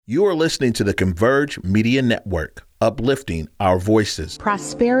You are listening to the Converge Media Network, uplifting our voices.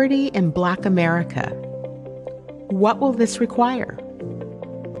 Prosperity in Black America. What will this require?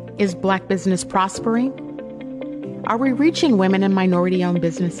 Is Black business prospering? Are we reaching women and minority-owned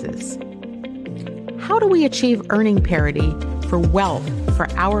businesses? How do we achieve earning parity for wealth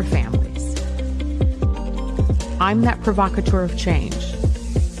for our families? I'm that provocateur of change.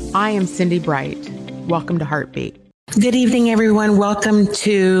 I am Cindi Bright. Welcome to Heartbeat. Good evening, everyone. Welcome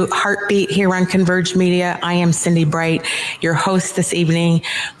to Heartbeat here on Converge Media. I am Cindi Bright, your host this evening.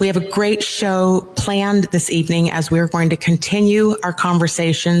 We have a great show planned this evening as we're going to continue our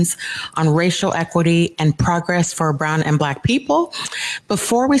conversations on racial equity and progress for brown and Black people.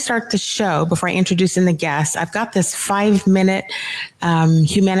 Before we start the show, before I introduce in the guests, I've got this 5-minute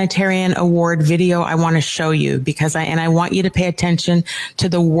humanitarian award video I want to show you because I want you to pay attention to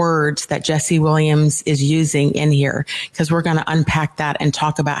the words that Jesse Williams is using in here, because we're going to unpack that and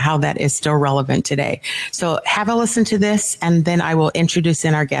talk about how that is still relevant today. So have a listen to this, and then I will introduce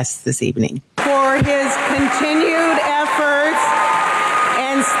in our guests this evening. For his continued efforts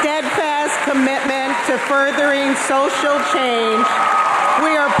and steadfast commitment to furthering social change,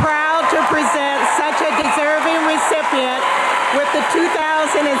 we are proud to present such a deserving recipient with the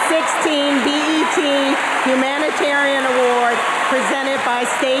 2016 BET Humanitarian Award presented by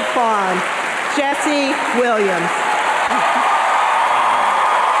State Farm, Jesse Williams.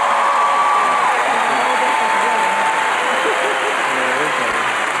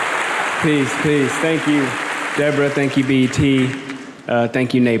 Peace. Thank you, Deborah. Thank you, BET.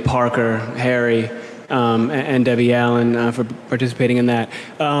 Thank you, Nate Parker, Harry, and Debbie Allen for participating in that.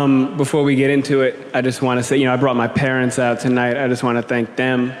 Before we get into it, I just want to say, I brought my parents out tonight. I just want to thank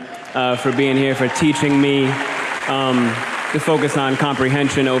them for being here, for teaching me to focus on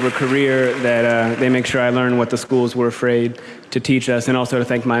comprehension over career, that they make sure I learn what the schools were afraid to teach us, and also to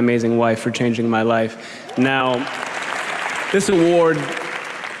thank my amazing wife for changing my life. Now, this award,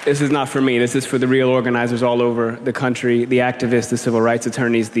 this is not for me. This is for the real organizers all over the country, the activists, the civil rights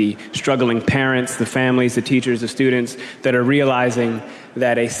attorneys, the struggling parents, the families, the teachers, the students that are realizing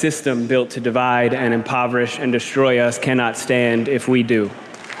that a system built to divide and impoverish and destroy us cannot stand if we do.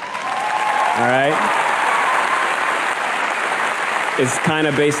 All right? It's kind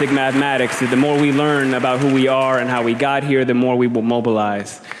of basic mathematics. The more we learn about who we are and how we got here, the more we will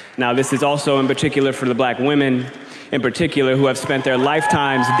mobilize. Now, this is also in particular for the Black women, in particular, who have spent their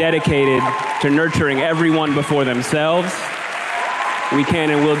lifetimes dedicated to nurturing everyone before themselves. We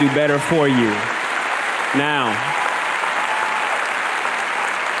can and will do better for you. Now,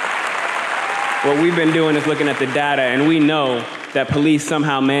 what we've been doing is looking at the data, and we know that police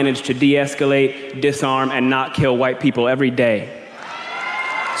somehow manage to de-escalate, disarm, and not kill white people every day.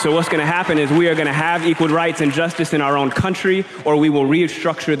 So what's going to happen is we are going to have equal rights and justice in our own country, or we will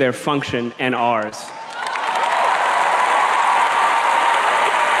restructure their function and ours.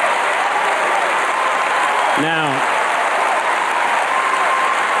 Now,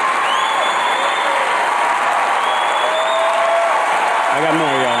 I got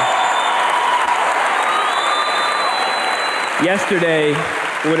more, y'all. Yesterday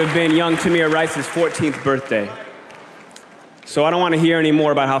would have been young Tamir Rice's 14th birthday. So I don't want to hear any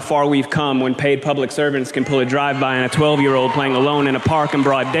more about how far we've come when paid public servants can pull a drive-by on a 12-year-old playing alone in a park in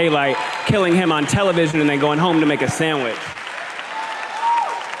broad daylight, killing him on television, and then going home to make a sandwich.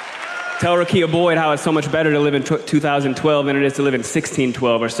 Tell Rakia Boyd how it's so much better to live in 2012 than it is to live in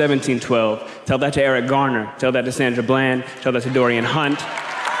 1612 or 1712. Tell that to Eric Garner. Tell that to Sandra Bland. Tell that to Dorian Hunt.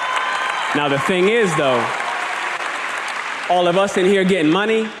 Now, the thing is, though, all of us in here getting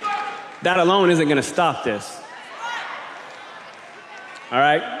money, that alone isn't going to stop this. All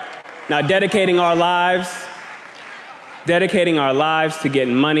right? Now, dedicating our lives to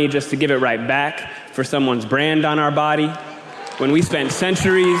getting money just to give it right back for someone's brand on our body, when we spent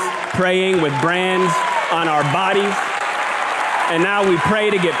centuries praying with brands on our bodies, and now we pray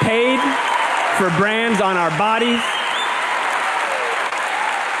to get paid for brands on our bodies.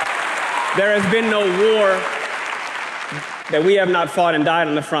 There has been no war that we have not fought and died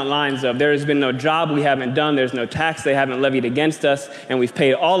on the front lines of. There has been no job we haven't done. There's no tax they haven't levied against us, and we've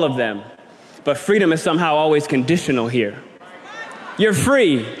paid all of them. But freedom is somehow always conditional here. You're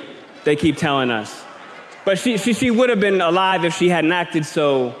free, they keep telling us. But she would have been alive if she hadn't acted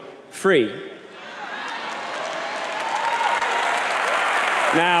so free.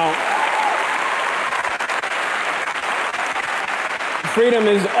 Now, freedom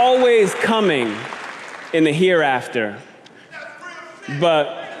is always coming in the hereafter. But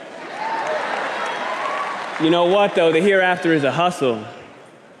you know what, though? The hereafter is a hustle.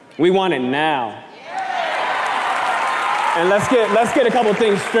 We want it now. And let's get a couple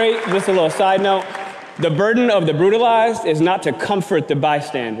things straight. Just a little side note. The burden of the brutalized is not to comfort the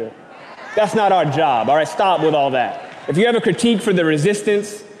bystander. That's not our job, all right? Stop with all that. If you have a critique for the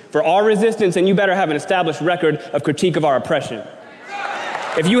resistance, for our resistance, then you better have an established record of critique of our oppression.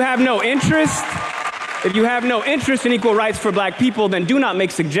 If you have no interest in equal rights for black people, then do not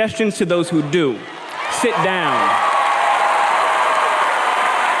make suggestions to those who do. Sit down.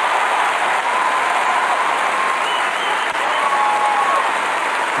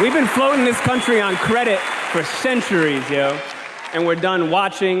 We've been floating this country on credit for centuries, yo. And we're done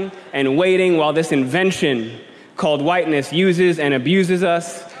watching and waiting while this invention called whiteness uses and abuses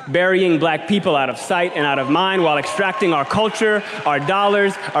us, burying black people out of sight and out of mind while extracting our culture, our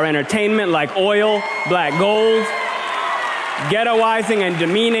dollars, our entertainment like oil, black gold, ghettoizing and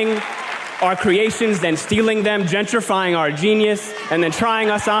demeaning our creations, then stealing them, gentrifying our genius, and then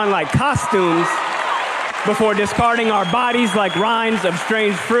trying us on like costumes before discarding our bodies like rinds of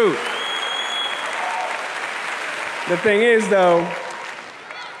strange fruit. The thing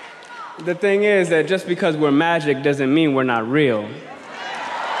is that just because we're magic doesn't mean we're not real.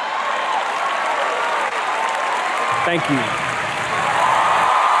 Thank you.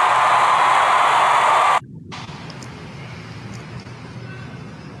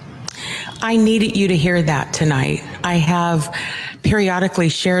 I needed you to hear that tonight. I have periodically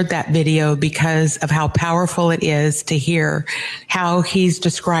shared that video because of how powerful it is to hear how he's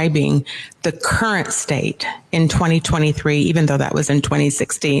describing the current state in 2023, even though that was in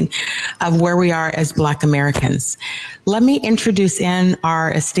 2016, of where we are as Black Americans. Let me introduce in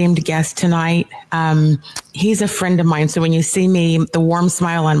our esteemed guest tonight. He's a friend of mine, so when you see me, the warm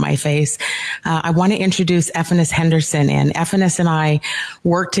smile on my face, I want to introduce Effenus Henderson. And Effenus and I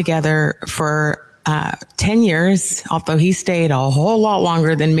worked together for 10 years, although he stayed a whole lot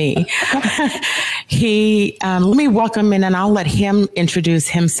longer than me. Let me welcome in, and I'll let him introduce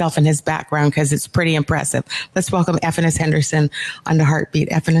himself and his background because it's pretty impressive. Let's welcome Effenus Henderson on the Heartbeat.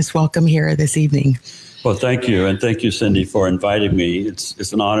 Effenus, welcome here this evening. Well, thank you. And thank you, Cindi, for inviting me.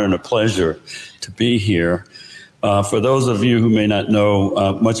 It's an honor and a pleasure to be here. For those of you who may not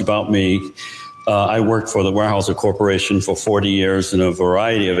know much about me, I worked for the Weyerhaeuser Corporation for 40 years in a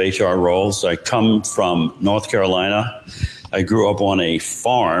variety of HR roles. I come from North Carolina. I grew up on a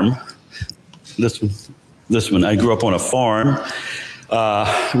farm. This one. I grew up on a farm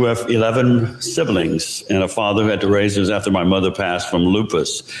with 11 siblings and a father who had to raise us after my mother passed from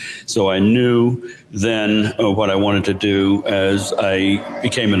lupus. So I knew then what I wanted to do as I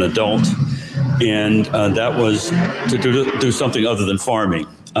became an adult, and that was to do something other than farming.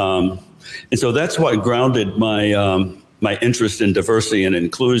 And so that's what grounded my interest in diversity and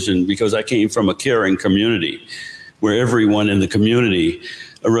inclusion, because I came from a caring community where everyone in the community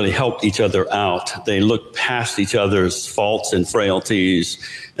really helped each other out. They looked past each other's faults and frailties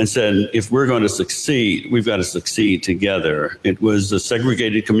and said, if we're going to succeed, we've got to succeed together. It was a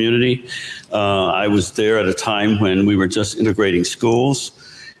segregated community. I was there at a time when we were just integrating schools,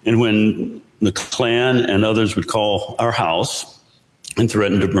 and when the Klan and others would call our house and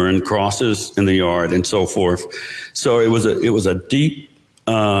threatened to burn crosses in the yard and so forth. So it was a deep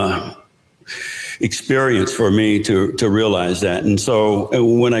experience for me to realize that. And so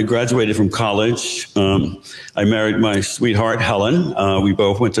when I graduated from college, I married my sweetheart, Helen. We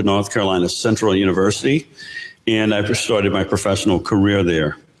both went to North Carolina Central University, and I started my professional career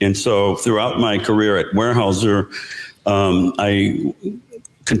there. And so throughout my career at Weyerhaeuser, I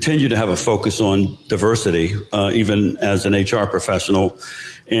continue to have a focus on diversity, even as an HR professional.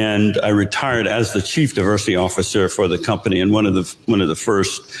 And I retired as the chief diversity officer for the company, and one of the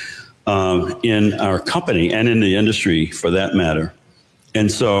first in our company and in the industry for that matter.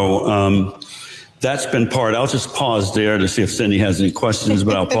 And so that's been part. I'll just pause there to see if Cindi has any questions,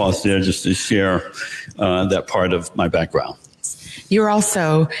 but I'll pause there just to share that part of my background. You're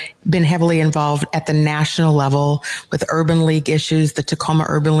also been heavily involved at the national level with Urban League issues, the Tacoma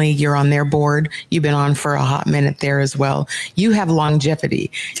Urban League. You're on their board. You've been on for a hot minute there as well. You have longevity.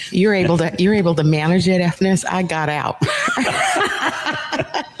 You're able to manage it, Effenus. I got out.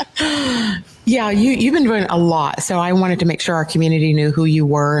 Yeah, you've been doing a lot. So I wanted to make sure our community knew who you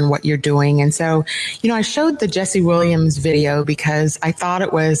were and what you're doing. And so, I showed the Jesse Williams video because I thought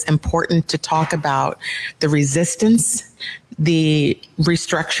it was important to talk about the resistance, the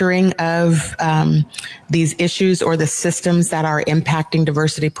restructuring of these issues or the systems that are impacting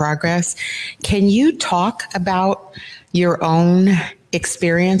diversity progress. Can you talk about your own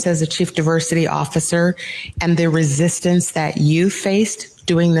experience as a chief diversity officer and the resistance that you faced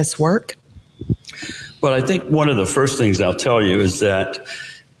doing this work? Well, I think one of the first things I'll tell you is that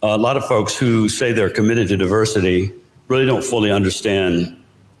a lot of folks who say they're committed to diversity really don't fully understand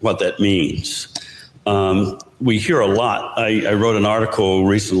what that means. We hear a lot. I wrote an article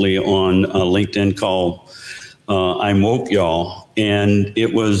recently on LinkedIn called I'm Woke, Y'all, and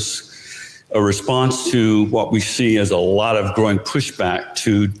it was a response to what we see as a lot of growing pushback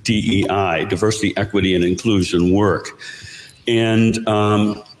to DEI, diversity, equity, and inclusion work. And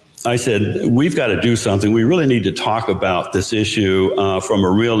I said, we've got to do something. We really need to talk about this issue from a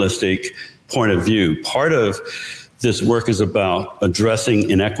realistic point of view. Part of this work is about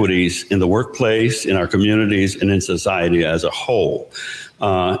addressing inequities in the workplace, in our communities, and in society as a whole.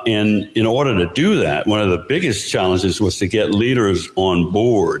 And in order to do that, one of the biggest challenges was to get leaders on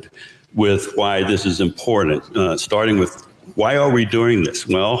board with why this is important, starting with why are we doing this?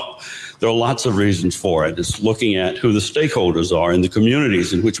 Well, there are lots of reasons for it. It's looking at who the stakeholders are in the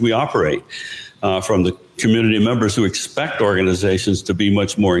communities in which we operate, from the community members who expect organizations to be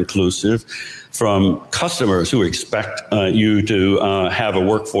much more inclusive, from customers who expect you to have a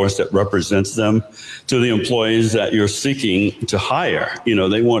workforce that represents them, to the employees that you're seeking to hire. You know,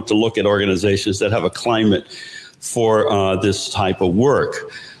 they want to look at organizations that have a climate for this type of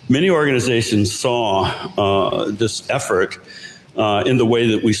work. Many organizations saw this effort in the way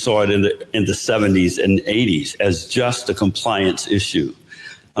that we saw it in the 70s and 80s as just a compliance issue.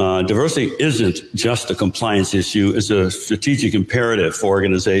 Diversity isn't just a compliance issue, it's a strategic imperative for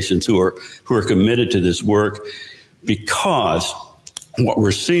organizations who are committed to this work, because what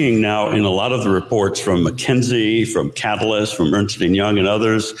we're seeing now in a lot of the reports from McKinsey, from Catalyst, from Ernst & Young and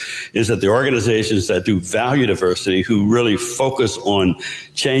others, is that the organizations that do value diversity, who really focus on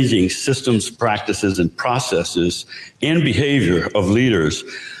changing systems, practices, and processes and behavior of leaders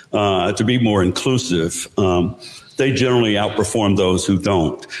to be more inclusive, they generally outperform those who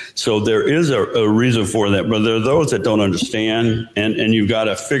don't. So there is a reason for that, but there are those that don't understand, and you've got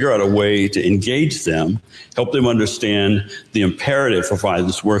to figure out a way to engage them, help them understand the imperative for why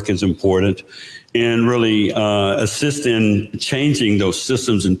this work is important, and really assist in changing those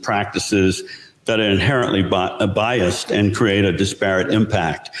systems and practices that are inherently biased and create a disparate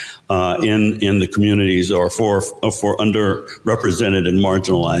impact in the communities or for underrepresented and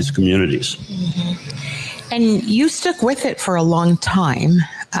marginalized communities. Mm-hmm. And you stuck with it for a long time.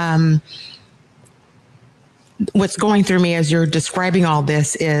 What's going through me as you're describing all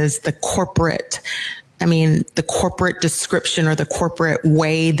this is the corporate description or the corporate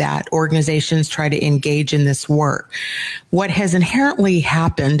way that organizations try to engage in this work. What has inherently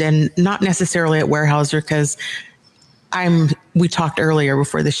happened, and not necessarily at Weyerhaeuser, because we talked earlier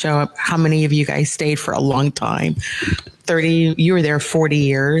before the show, how many of you guys stayed for a long time? 30, you were there 40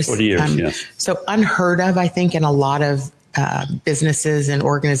 years. 40 years, yes. So unheard of, I think, in a lot of businesses and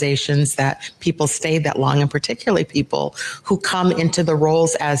organizations that people stayed that long, and particularly people who come into the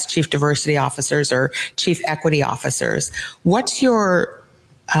roles as chief diversity officers or chief equity officers. What's your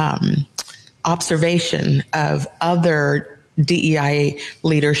observation of other DEI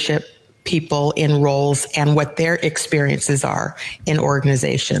leadership people in roles and what their experiences are in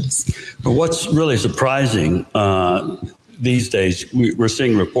organizations? But what's really surprising these days, we're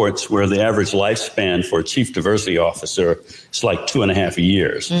seeing reports where the average lifespan for a chief diversity officer is like 2.5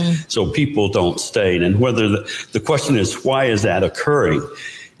 years. So people don't stay. And whether the question is, why is that occurring?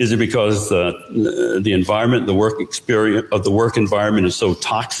 Is it because the environment, the work experience of the work environment is so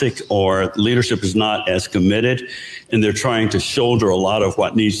toxic, or leadership is not as committed, and they're trying to shoulder a lot of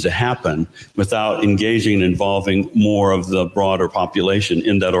what needs to happen without engaging and involving more of the broader population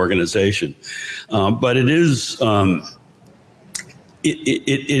in that organization? But it is an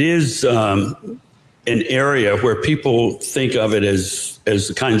area where people think of it as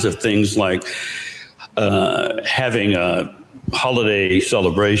the kinds of things like having a holiday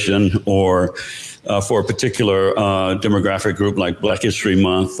celebration, or for a particular demographic group like Black History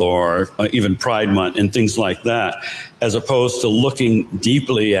Month, or even Pride Month and things like that, as opposed to looking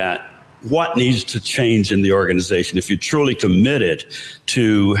deeply at what needs to change in the organization. If you're truly committed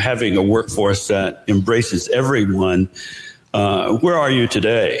to having a workforce that embraces everyone, where are you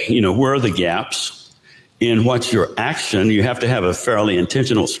today? You know, where are the gaps? And what's your action? You have to have a fairly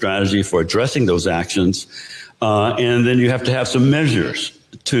intentional strategy for addressing those actions. And then you have to have some measures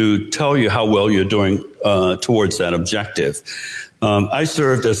to tell you how well you're doing towards that objective. I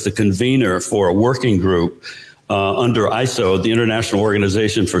served as the convener for a working group under ISO, the International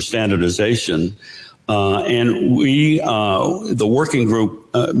Organization for Standardization. And the working group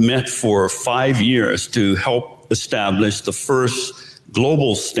met for 5 years to help establish the first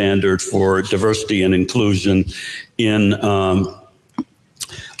global standard for diversity and inclusion in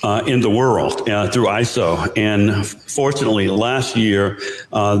in the world through ISO. And fortunately, last year,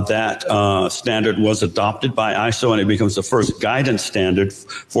 that standard was adopted by ISO, and it becomes the first guidance standard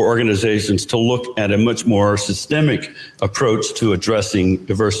for organizations to look at a much more systemic approach to addressing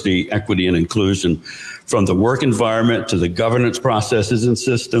diversity, equity, and inclusion, from the work environment to the governance processes and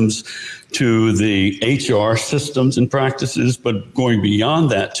systems to the HR systems and practices, but going beyond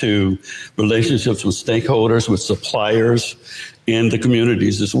that to relationships with stakeholders, with suppliers, and the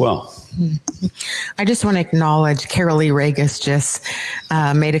communities as well. I just want to acknowledge Carol Lee Regis just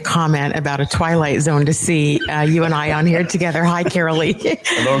made a comment about a twilight zone to see you and I on here together. Hi, Carol Lee.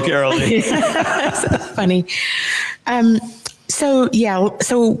 Hello, Carol Lee. So funny. So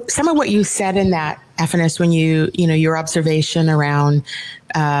some of what you said in that, Effenus, when your observation around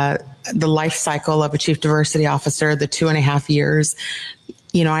the life cycle of a chief diversity officer, the 2.5 years,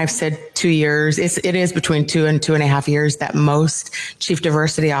 I've said 2 years. It is between 2 and 2.5 years that most chief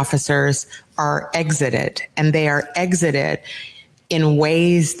diversity officers are exited, and they are exited in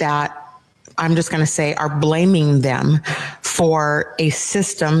ways that I'm just going to say are blaming them for a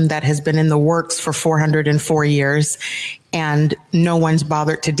system that has been in the works for 404 years, and no one's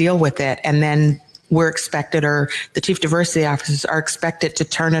bothered to deal with it. And then we're expected, or the chief diversity officers are expected to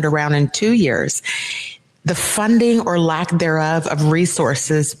turn it around in 2 years. The funding or lack thereof of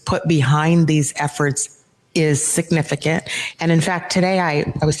resources put behind these efforts is significant. And in fact, today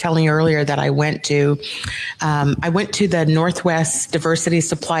I was telling you earlier that I went to the Northwest Diversity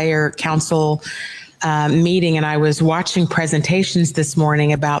Supplier Council meeting, and I was watching presentations this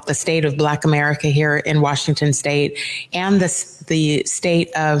morning about the state of Black America here in Washington State, and the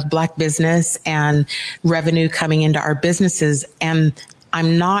state of Black business and revenue coming into our businesses. And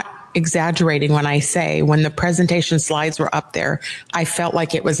I'm not exaggerating when I say, when the presentation slides were up there, I felt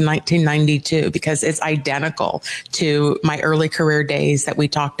like it was 1992, because it's identical to my early career days that we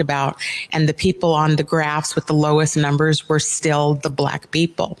talked about. And the people on the graphs with the lowest numbers were still the Black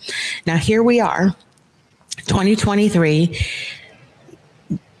people. Now here we are, 2023.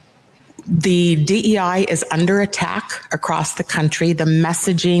 The DEI is under attack across the country, the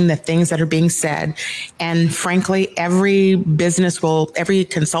messaging, the things that are being said. And frankly, every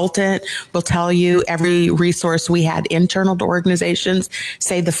consultant will tell you, every resource we had internal to organizations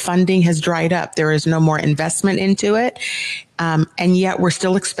say the funding has dried up. There is no more investment into it. And yet we're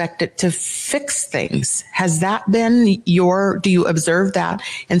still expected to fix things. Has that been do you observe that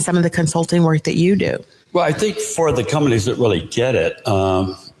in some of the consulting work that you do? Well, I think for the companies that really get it,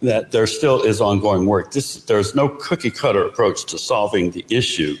 that there still is ongoing work. There's no cookie cutter approach to solving the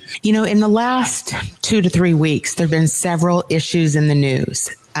issue. In the last 2 to 3 weeks, there have been several issues in the news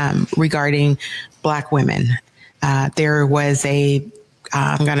regarding Black women. There was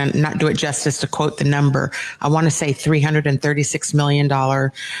I'm going to not do it justice to quote the number. I want to say $336 million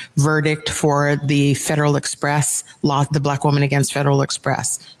verdict for the Federal Express law, the Black woman against Federal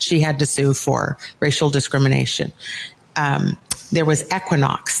Express. She had to sue for racial discrimination. There was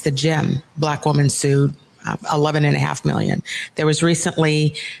Equinox, the gym, Black woman sued, $11.5 million. There was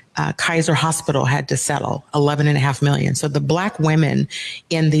recently Kaiser Hospital had to settle $11.5 million. So the Black women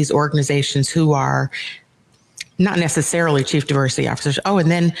in these organizations who are not necessarily chief diversity officers. Oh, and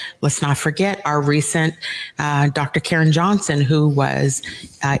then let's not forget our recent Dr. Karen Johnson, who was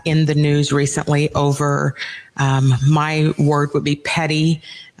in the news recently over, my word would be petty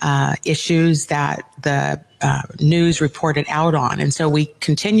issues that the news reported out on. And so we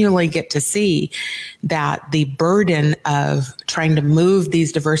continually get to see that the burden of trying to move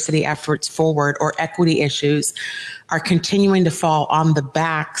these diversity efforts forward, or equity issues, are continuing to fall on the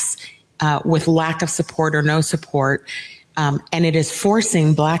backs with lack of support or no support. And it is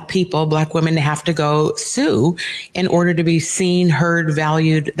forcing Black people, Black women, to have to go sue in order to be seen, heard,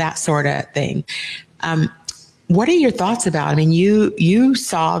 valued, that sort of thing. What are your thoughts about? I mean, you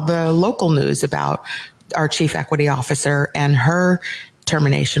saw the local news about our chief equity officer and her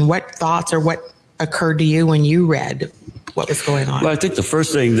termination. What thoughts or what occurred to you when you read what was going on? Well, I think the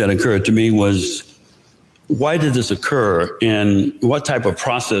first thing that occurred to me was, why did this occur, and what type of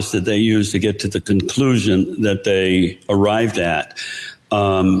process did they use to get to the conclusion that they arrived at?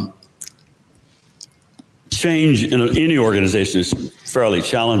 Change in any organization is fairly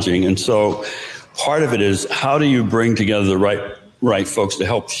challenging, and so part of it is, how do you bring together the right folks to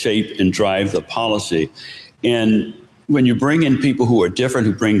help shape and drive the policy? And when you bring in people who are different,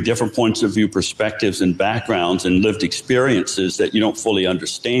 who bring different points of view, perspectives, and backgrounds and lived experiences that you don't fully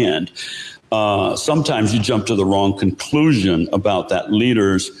understand, sometimes you jump to the wrong conclusion about that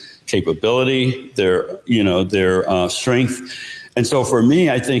leader's capability, their strength, And so for me,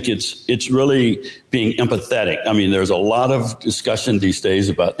 I think it's really being empathetic. I mean, there's a lot of discussion these days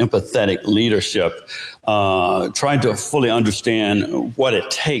about empathetic leadership, trying to fully understand what it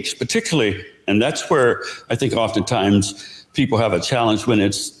takes, particularly, and that's where I think oftentimes people have a challenge when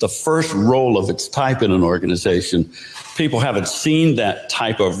it's the first role of its type in an organization. People haven't seen that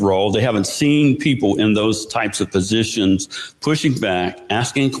type of role. They haven't seen people in those types of positions pushing back,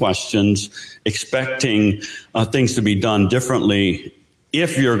 asking questions, expecting things to be done differently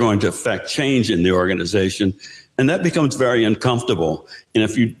if you're going to affect change in the organization. And that becomes very uncomfortable. And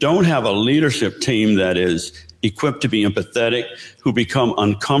if you don't have a leadership team that is equipped to be empathetic, who become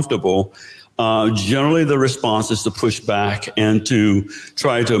uncomfortable, generally the response is to push back and to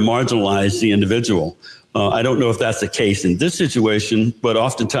try to marginalize the individual. I don't know if that's the case in this situation, but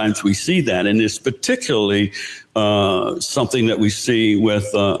oftentimes we see that. And it's particularly something that we see with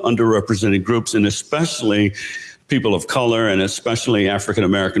underrepresented groups, and especially people of color, and especially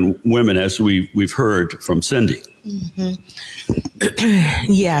African-American women, as we've heard from Cindi. Mm-hmm.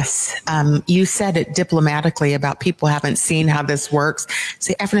 Yes. You said it diplomatically about people haven't seen how this works.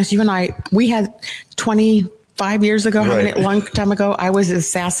 See, Effenus, you and I, we had 25 years ago, right. A long time ago, I was as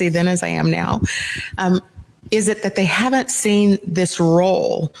sassy then as I am now. Is it that they haven't seen this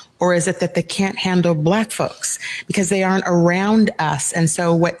role, or is it that they can't handle Black folks because they aren't around us? And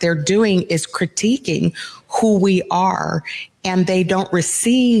so what they're doing is critiquing who we are, and they don't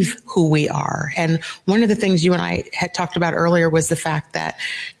receive who we are. And one of the things you and I had talked about earlier was the fact that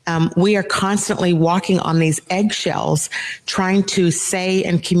we are constantly walking on these eggshells, trying to say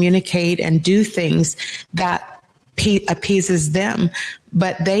and communicate and do things that appeases them,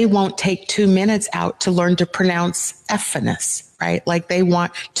 but they won't take 2 minutes out to learn to pronounce Effenus, right? Like they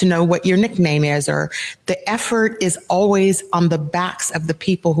want to know what your nickname is, or the effort is always on the backs of the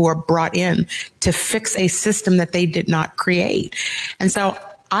people who are brought in to fix a system that they did not create. And so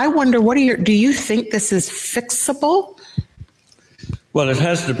I wonder, do you think this is fixable? Well, it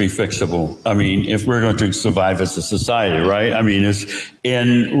has to be fixable. I mean, if we're going to survive as a society, right? I mean,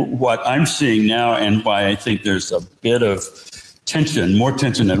 and what I'm seeing now, and why I think there's a bit of tension, more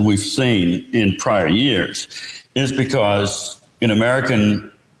tension than we've seen in prior years, is because in American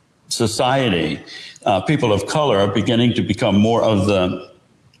society, people of color are beginning to become more of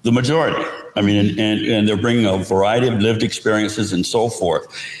the majority. I mean, and they're bringing a variety of lived experiences and so forth.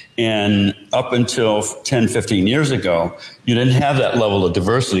 And up until 10, 15 years ago, you didn't have that level of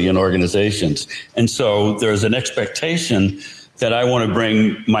diversity in organizations. And so there's an expectation that I want to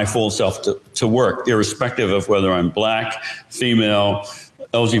bring my full self to work, irrespective of whether I'm Black, female,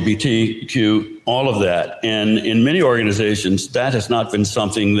 LGBTQ, all of that. And in many organizations, that has not been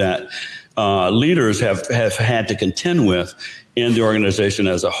something that leaders have had to contend with in the organization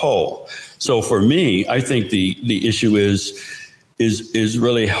as a whole. So for me, I think the issue is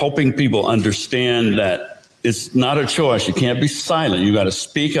really helping people understand that it's not a choice. You can't be silent. You got to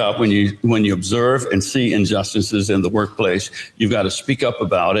speak up when you observe and see injustices in the workplace. You've got to speak up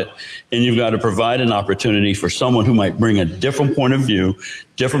about it, and you've got to provide an opportunity for someone who might bring a different point of view,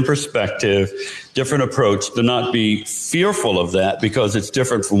 different perspective, different approach, to not be fearful of that because it's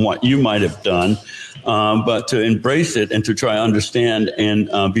different from what you might have done, but to embrace it and to try to understand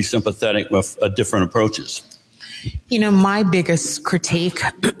and be sympathetic with different approaches. You know, my biggest critique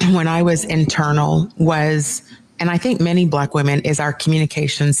when I was internal was, and I think many Black women, is our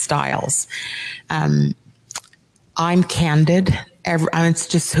communication styles. I'm candid. It's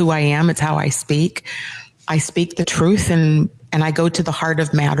just who I am. It's how I speak. I speak the truth, and I go to the heart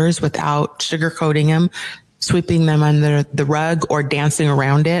of matters without sugarcoating them, sweeping them under the rug, or dancing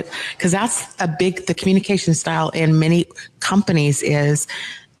around it. Because that's the communication style in many companies is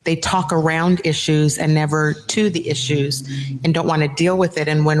they talk around issues and never to the issues and don't want to deal with it.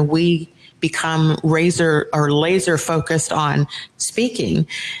 And when we become laser focused on speaking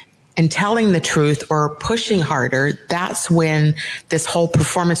and telling the truth or pushing harder, that's when this whole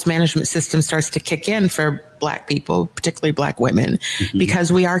performance management system starts to kick in for Black people, particularly Black women,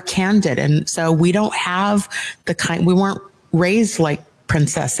 because we are candid. And so we don't have we weren't raised like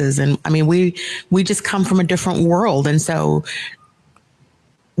princesses. And I mean, we just come from a different world. And so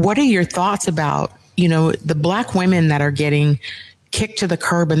what are your thoughts about, the Black women that are getting kicked to the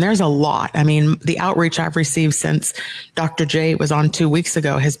curb? And there's a lot. I mean, the outreach I've received since Dr. J was on 2 weeks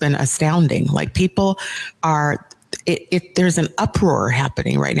ago has been astounding. Like people there's an uproar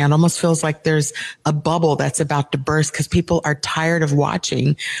happening right now. It almost feels like there's a bubble that's about to burst because people are tired of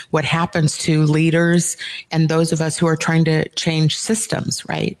watching what happens to leaders and those of us who are trying to change systems,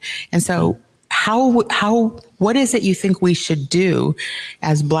 right? And so what is it you think we should do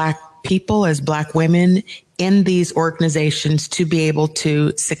as Black people, as Black women in these organizations to be able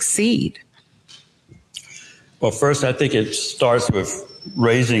to succeed? Well, first, I think it starts with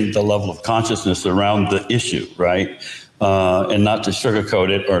raising the level of consciousness around the issue, right? And not to sugarcoat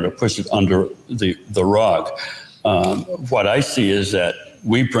it or to push it under the rug. What I see is that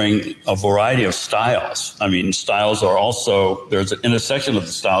we bring a variety of styles. I mean, styles are also, there's an intersection of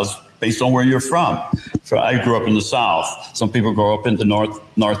the styles based on where you're from. So I grew up in the South. Some people grow up in the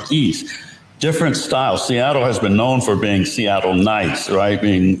Northeast. Different styles. Seattle has been known for being Seattle nice, right?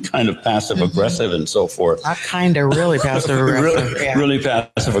 Being kind of passive aggressive and so forth. Not kind of, really passive aggressive. Really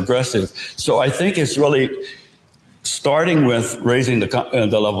passive aggressive. So I think it's really starting with raising the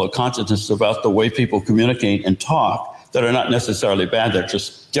level of consciousness about the way people communicate and talk that are not necessarily bad, they're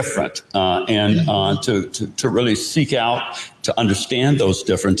just different. To really seek out to understand those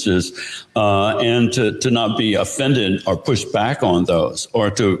differences and to not be offended or push back on those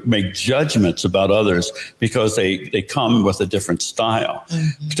or to make judgments about others because they come with a different style.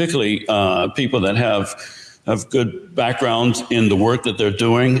 Particularly people that have good backgrounds in the work that they're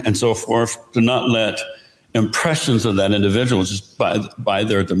doing and so forth, to not let impressions of that individual just by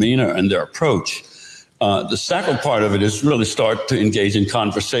their demeanor and their approach. The second part of it is really start to engage in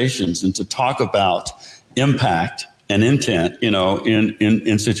conversations and to talk about impact and intent,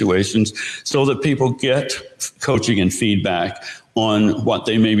 in situations so that people get coaching and feedback on what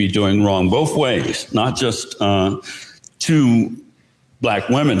they may be doing wrong both ways, not just to Black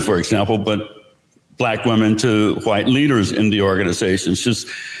women, for example, but Black women to white leaders in the organizations, just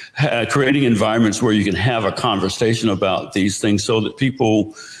creating environments where you can have a conversation about these things so that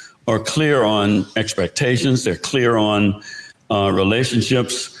people are clear on expectations, they're clear on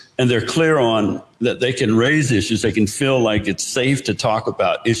relationships, and they're clear on that they can raise issues. They can feel like it's safe to talk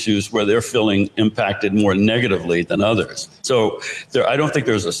about issues where they're feeling impacted more negatively than others. So I don't think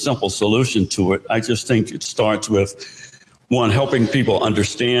there's a simple solution to it. I just think it starts with, one, helping people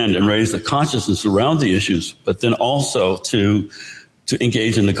understand and raise the consciousness around the issues, but then also to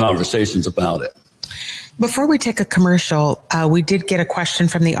engage in the conversations about it. Before we take a commercial, we did get a question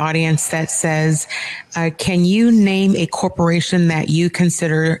from the audience that says, can you name a corporation that you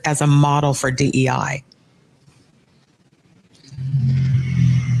consider as a model for DEI?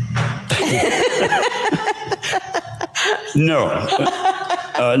 No.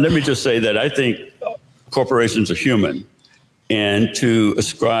 Let me just say that I think corporations are human, and to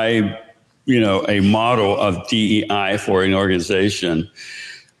ascribe, a model of DEI for an organization,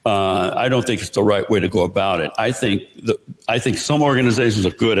 I don't think it's the right way to go about it. I think some organizations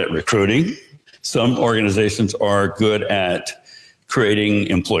are good at recruiting. Some organizations are good at creating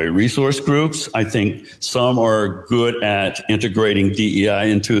employee resource groups. I think some are good at integrating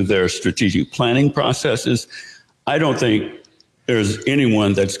DEI into their strategic planning processes. I don't think there's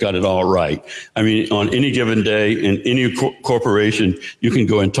anyone that's got it all right. I mean, on any given day in any corporation, you can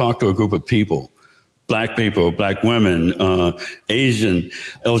go and talk to a group of people. Black people, Black women, Asian,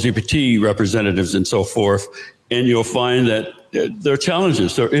 LGBT representatives, and so forth, and you'll find that there are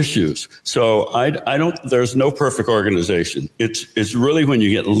challenges, there are issues. So there's no perfect organization. It's really when you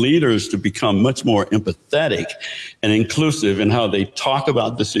get leaders to become much more empathetic and inclusive in how they talk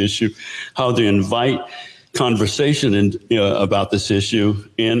about this issue, how they invite conversation about this issue,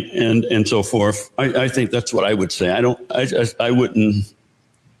 and so forth. I think that's what I would say.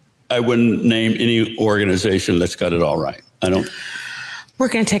 I wouldn't name any organization that's got it all right. We're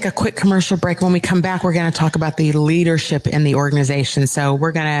going to take a quick commercial break. When we come back, we're going to talk about the leadership in the organization. So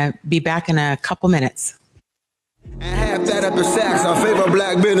we're going to be back in a couple minutes. And half that up the sacks, I favor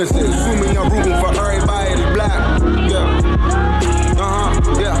Black businesses. Assuming I'm rooting for everybody that's Black. Yeah.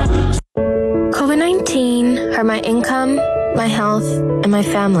 COVID-19 hurt my income, my health, and my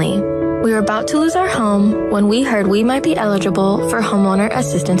family. We were about to lose our home when we heard we might be eligible for homeowner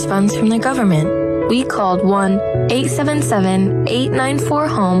assistance funds from the government. We called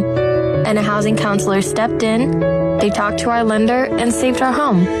 1-877-894-HOME, and a housing counselor stepped in. They talked to our lender and saved our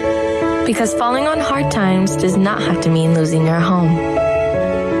home. Because falling on hard times does not have to mean losing your home.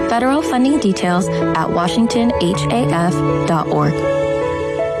 Federal funding details at washingtonhaf.org.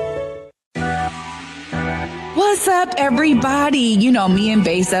 What's up, everybody? You know, me and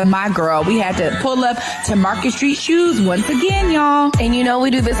Besa, my girl, we had to pull up to Market Street Shoes once again, y'all. And you know,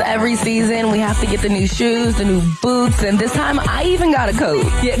 we do this every season. We have to get the new shoes, the new boots, and this time I even got a coat.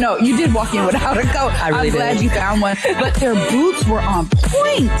 Yeah, no, you did walk in without a coat. I really I'm glad did. You found one. But their boots were on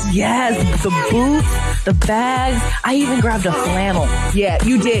point. Yes, the boots, the bags. I even grabbed a flannel. Yeah,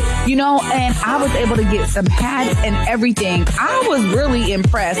 you did. You know, and I was able to get some hats and everything. I was really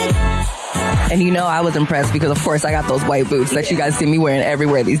impressed. And I was impressed because, of course, I got those white boots that you guys see me wearing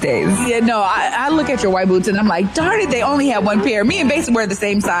everywhere these days. Yeah, no, I look at your white boots and I'm like, darn it, they only have one pair. Me and Basin wear the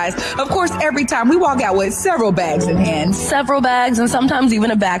same size. Of course, every time we walk out with several bags in hand. Several bags and sometimes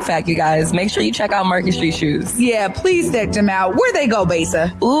even a backpack, you guys. Make sure you check out Market Street Shoes. Yeah, please check them out. Where they go, Basa?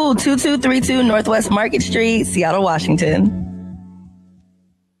 Ooh, 2232 Northwest Market Street, Seattle, Washington.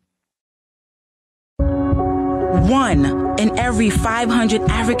 1 in every 500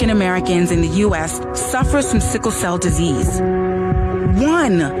 African Americans in the U.S. suffers from sickle cell disease.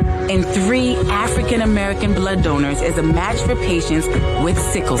 1 in 3 African American blood donors is a match for patients with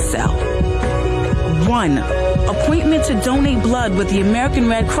sickle cell. 1 appointment to donate blood with the American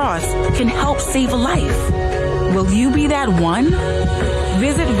Red Cross can help save a life. Will you be that one?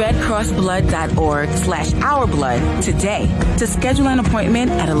 Visit redcrossblood.org/ourblood today to schedule an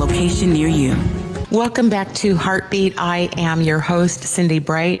appointment at a location near you. Welcome back to Heartbeat. I am your host, Cindi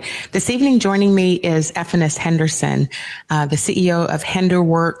Bright. This evening joining me is Effenus Henderson, the CEO of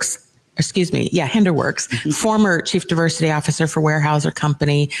Henderworks, former Chief Diversity Officer for Weyerhaeuser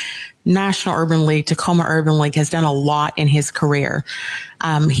Company, National Urban League, Tacoma Urban League, has done a lot in his career.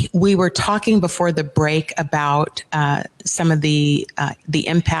 We were talking before the break about some of the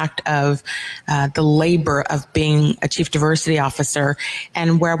impact of the labor of being a Chief Diversity Officer.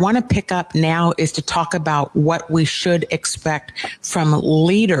 And where I want to pick up now is to talk about what we should expect from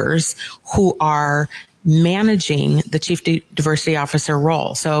leaders who are managing the Chief Diversity Officer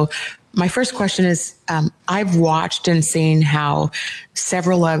role. So my first question is, I've watched and seen how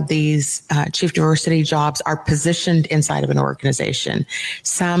several of these chief diversity jobs are positioned inside of an organization.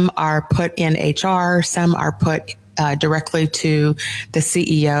 Some are put in HR, some are put directly to the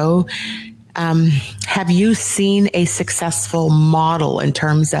CEO. Have you seen a successful model in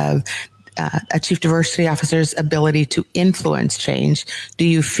terms of a chief diversity officer's ability to influence change? Do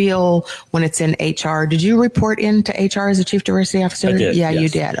you feel when it's in HR, did you report into HR as a chief diversity officer? I did, yeah, yes. You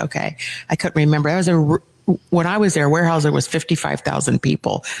did. Okay. I couldn't remember. When I was there, Weyerhaeuser was 55,000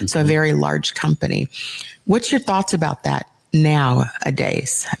 people. Mm-hmm. So a very large company. What's your thoughts about that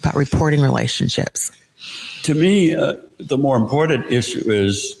nowadays, about reporting relationships? To me, the more important issue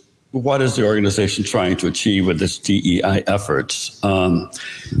is, what is the organization trying to achieve with its DEI efforts? And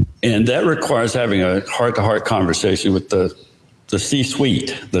that requires having a heart-to-heart conversation with the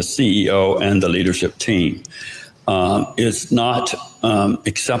C-suite, the CEO and the leadership team. It's not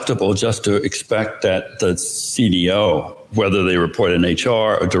acceptable just to expect that the CDO, whether they report in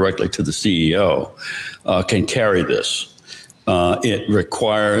HR or directly to the CEO, can carry this. It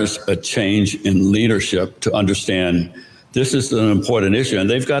requires a change in leadership to understand this is an important issue, and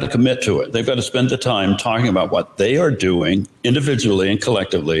they've got to commit to it. They've got to spend the time talking about what they are doing individually and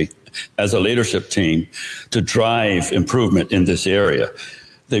collectively as a leadership team to drive improvement in this area.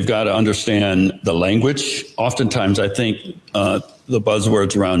 They've got to understand the language. Oftentimes, I think the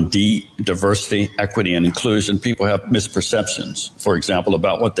buzzwords around diversity, equity, and inclusion, people have misperceptions, for example,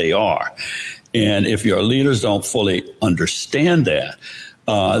 about what they are. And if your leaders don't fully understand that,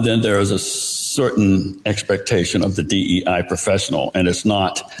 then there is a certain expectation of the DEI professional, and it's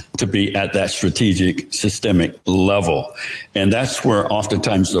not to be at that strategic, systemic level. And that's where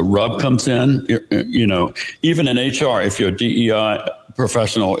oftentimes the rub comes in. Even in HR, if your DEI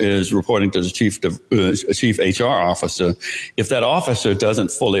professional is reporting to the chief HR officer, if that officer doesn't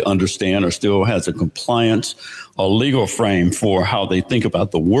fully understand or still has a compliance or legal frame for how they think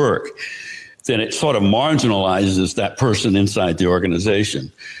about the work, then it sort of marginalizes that person inside the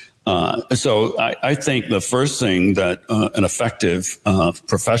organization. So I think the first thing that an effective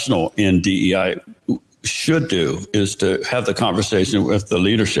professional in DEI should do is to have the conversation with the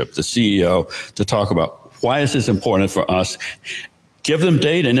leadership, the CEO, to talk about why is this important for us. Give them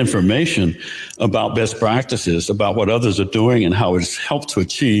data and information about best practices, about what others are doing and how it's helped to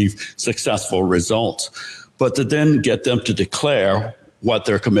achieve successful results. But to then get them to declare what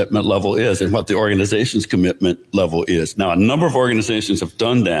their commitment level is and what the organization's commitment level is. Now, a number of organizations have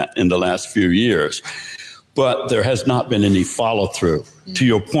done that in the last few years, but there has not been any follow through. To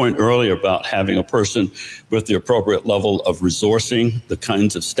your point earlier about having a person with the appropriate level of resourcing, the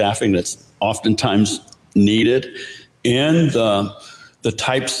kinds of staffing that's oftentimes needed, and the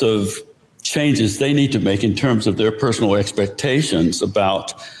types of changes they need to make in terms of their personal expectations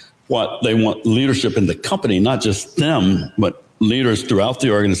about what they want leadership in the company, not just them, but leaders throughout the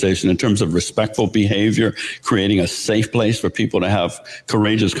organization in terms of respectful behavior, creating a safe place for people to have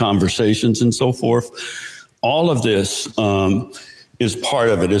courageous conversations and so forth. All of this is part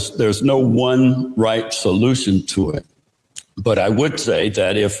of it. There's no one right solution to it. But I would say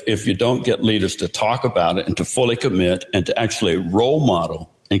that if you don't get leaders to talk about it and to fully commit and to actually role model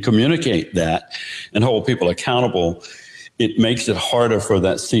and communicate that and hold people accountable, it makes it harder for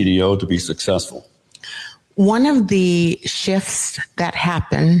that CDO to be successful. One of the shifts that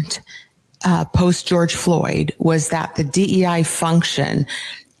happened post George Floyd was that the DEI function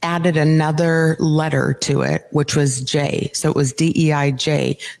added another letter to it, which was J. So it was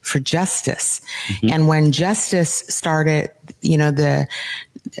DEIJ for justice. Mm-hmm. And when justice started, the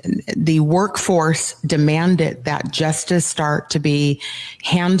workforce demanded that justice start to be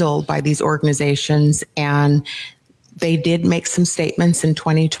handled by these organizations. And they did make some statements in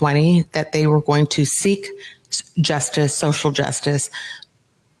 2020 that they were going to seek justice, social justice.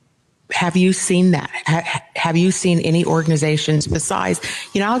 Have you seen that? Have you seen any organizations besides,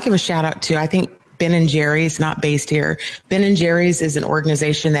 I'll give a shout out to, I think Ben & Jerry's, not based here. Ben & Jerry's is an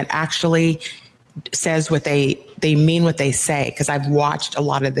organization that actually says what they mean what they say, because I've watched a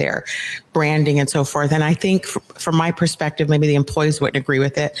lot of their branding and so forth. And I think from my perspective, maybe the employees wouldn't agree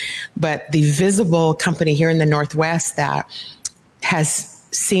with it, but the visible company here in the Northwest that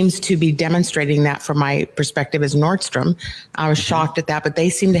seems to be demonstrating that from my perspective is Nordstrom. I was shocked at that, but they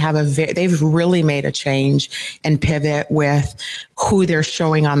seem to have they've really made a change and pivot with who they're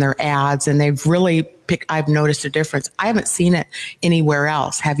showing on their ads. And they've really I've noticed a difference. I haven't seen it anywhere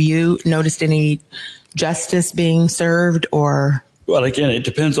else. Have you noticed any justice being served or? Well, again, it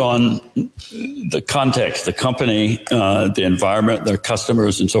depends on the context, the company, the environment, their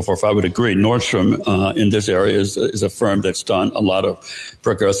customers, and so forth. I would agree. Nordstrom in this area is a firm that's done a lot of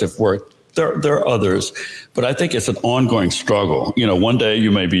progressive work. There are others, but I think it's an ongoing struggle. One day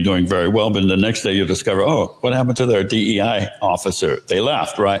you may be doing very well, but the next day you discover, oh, what happened to their DEI officer? They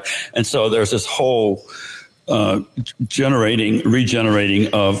left, right? And so there's this whole regenerating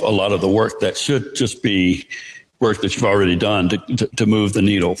of a lot of the work that should just be work that you've already done to move the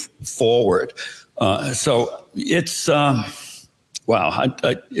needle forward. So it's wow. I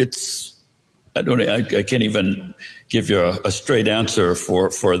can't even give you a straight answer for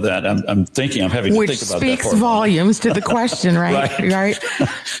that. I'm thinking. I'm having to think about that. Which speaks volumes to the question, right? Right.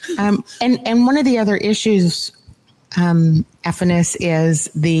 And one of the other issues, Effenus, is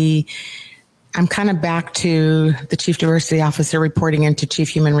I'm kind of back to the Chief Diversity Officer reporting into Chief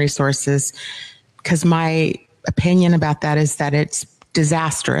Human Resources, because my opinion about that is that it's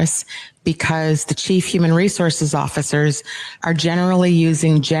disastrous, because the Chief Human Resources Officers are generally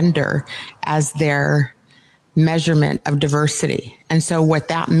using gender as their measurement of diversity. And so what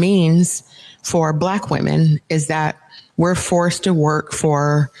that means for Black women is that we're forced to work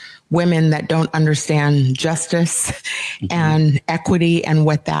for women that don't understand justice and equity and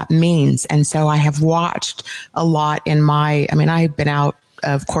what that means. And so I have watched a lot I've been out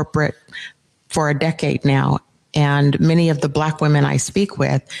of corporate for a decade now, and many of the Black women I speak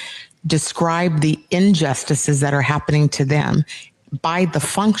with describe the injustices that are happening to them by the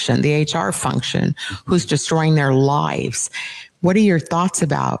function, the HR function, who's destroying their lives. What are your thoughts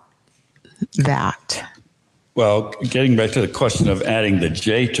about that? Well, getting back to the question of adding the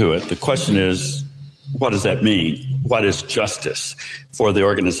J to it, the question is, what does that mean? What is justice for the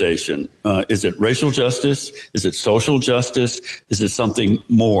organization? Is it racial justice? Is it social justice? Is it something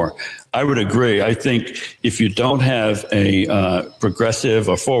more? I would agree. I think if you don't have a progressive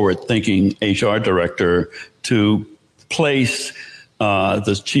or forward-thinking HR director to place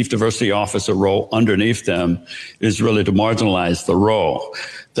the Chief Diversity Officer role underneath them, is really to marginalize the role.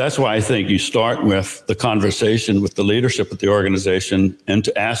 That's why I think you start with the conversation with the leadership of the organization and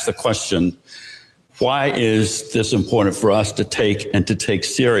to ask the question, why is this important for us to take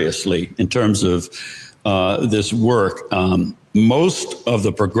seriously in terms of this work? Most of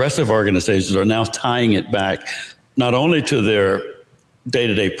the progressive organizations are now tying it back not only to their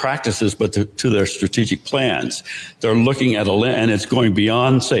day-to-day practices, but to their strategic plans. They're looking at and it's going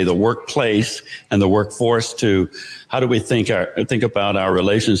beyond, say, the workplace and the workforce to how do we think about our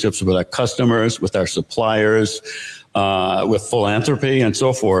relationships with our customers, with our suppliers, with philanthropy and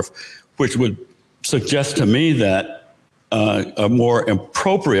so forth, which would suggest to me that a more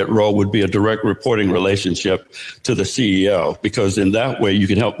appropriate role would be a direct reporting relationship to the CEO, because in that way you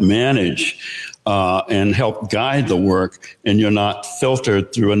can help manage and help guide the work, and you're not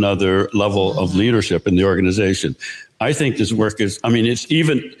filtered through another level of leadership in the organization. I think this work it's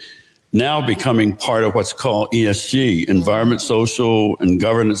even now becoming part of what's called ESG, environment, social, and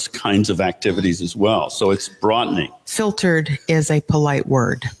governance kinds of activities as well. So it's broadening. Filtered is a polite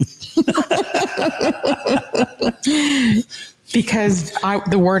word. Because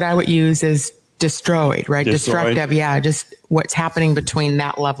the word I would use is destroyed, right? Destructive. Yeah. Just what's happening between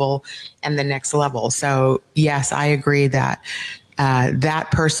that level and the next level. So yes, I agree that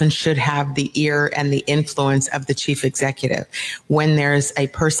that person should have the ear and the influence of the chief executive. When there's a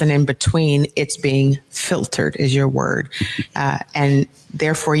person in between, it's being filtered, is your word. And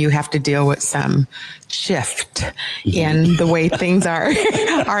therefore, you have to deal with some shift in the way things are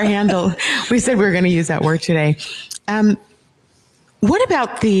handled. We said we were going to use that word today. What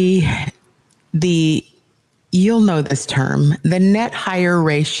about the you'll know this term, the net hire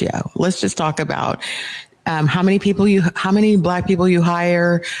ratio? Let's just talk about how many Black people you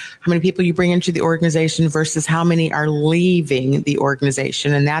hire, how many people you bring into the organization versus how many are leaving the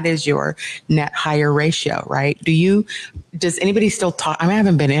organization. And that is your net hire ratio, right? Does anybody still talk? I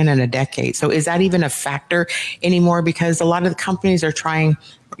haven't been in a decade. So is that even a factor anymore? Because a lot of the companies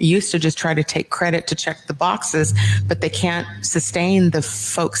used to just try to take credit to check the boxes, but they can't sustain the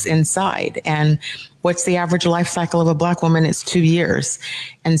folks inside. And what's the average life cycle of a Black woman? It's 2 years.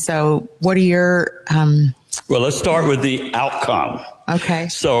 And so what are your... Well, let's start with the outcome. Okay.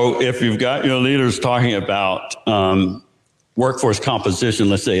 So if you've got your leaders talking about workforce composition,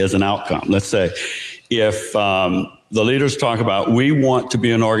 let's say as an outcome, let's say if the leaders talk about, we want to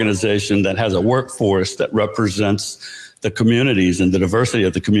be an organization that has a workforce that represents the communities and the diversity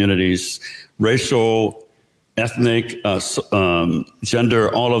of the communities, racial, ethnic,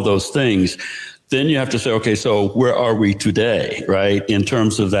 gender, all of those things, then you have to say, okay, so where are we today, right, in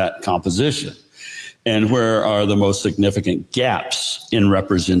terms of that composition? And where are the most significant gaps in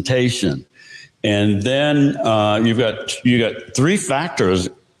representation? And then you got three factors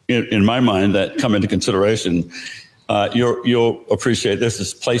in my mind that come into consideration. You'll appreciate this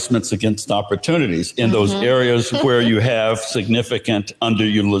is placements against opportunities in those areas where you have significant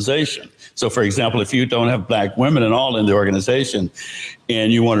underutilization. So, for example, if you don't have Black women at all in the organization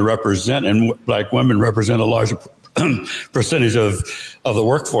and you want to represent, and Black women represent a larger percentage of the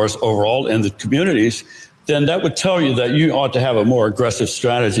workforce overall in the communities, then that would tell you that you ought to have a more aggressive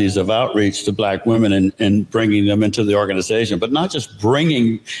strategies of outreach to Black women and bringing them into the organization, but not just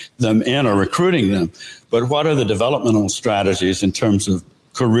bringing them in or recruiting them, but what are the developmental strategies in terms of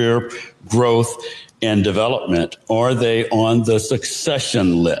career growth and development? Are they on the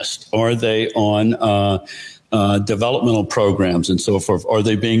succession list? Are they on developmental programs and so forth? Are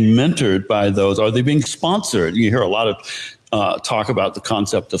they being mentored by those? Are they being sponsored? You hear a lot of talk about the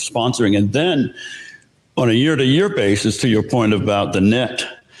concept of sponsoring. And then on a year-to-year basis, to your point about the net,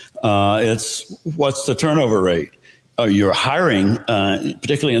 it's what's the turnover rate? You're hiring,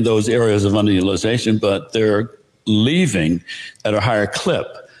 particularly in those areas of underutilization, but they're leaving at a higher clip.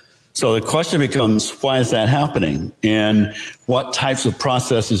 So the question becomes, why is that happening? And what types of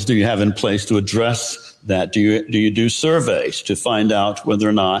processes do you have in place to address that? Do you do surveys to find out whether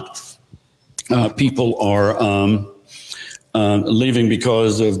or not people are leaving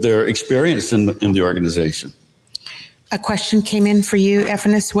because of their experience in the organization? A question came in for you,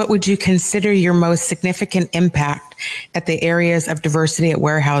 Effenus. What would you consider your most significant impact at the areas of diversity at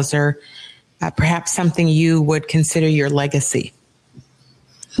Weyerhaeuser? Perhaps something you would consider your legacy?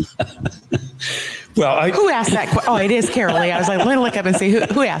 Well, who asked that question? Oh, it is Carol Lee. I was like, let me look up and see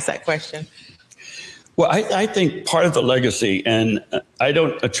who asked that question. Well, I think part of the legacy, and I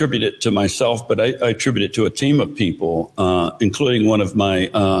don't attribute it to myself, but I attribute it to a team of people, including one of my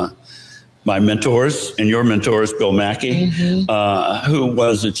mentors and your mentors, Bill Mackey, who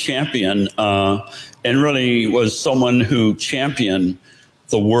was a champion and really was someone who championed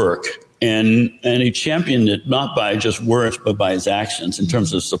the work. And he championed it not by just words, but by his actions in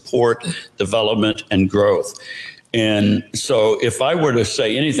terms of support, development, and growth. And so if I were to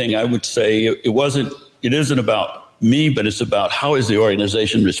say anything, I would say it isn't about me, but it's about how is the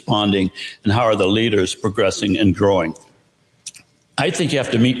organization responding and how are the leaders progressing and growing. I think you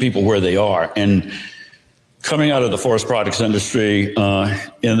have to meet people where they are. And coming out of the forest products industry in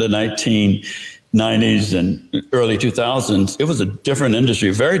the 1990s and early 2000s, it was a different industry,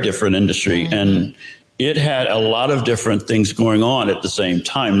 very different industry. And it had a lot of different things going on at the same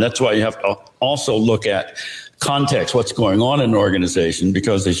time. That's why you have to also look at context, what's going on in an organization,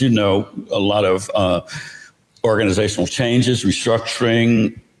 because as you know, a lot of organizational changes,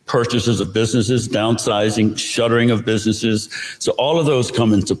 restructuring, purchases of businesses, downsizing, shuttering of businesses. So all of those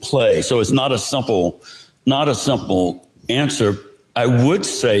come into play. So it's not a simple answer. I would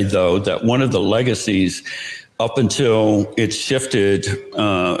say, though, that one of the legacies up until it shifted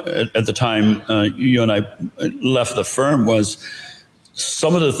at the time you and I left the firm was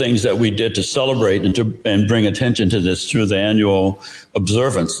some of the things that we did to celebrate and bring attention to this through the annual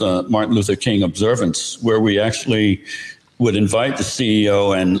observance, Martin Luther King observance, where we actually would invite the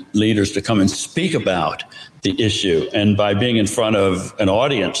CEO and leaders to come and speak about the issue. And by being in front of an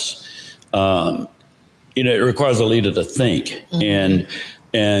audience, it requires a leader to think and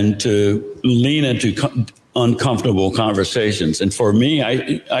to lean into uncomfortable conversations. And for me,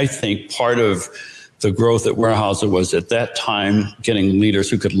 I think part of the growth at Weyerhaeuser was at that time getting leaders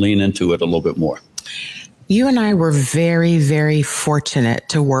who could lean into it a little bit more. You and I were very, very fortunate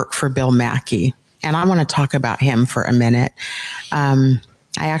to work for Bill Mackey, and I want to talk about him for a minute. I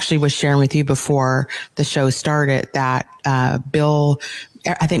actually was sharing with you before the show started that Bill,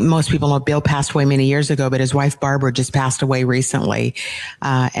 I think most people know Bill passed away many years ago, but his wife Barbara just passed away recently.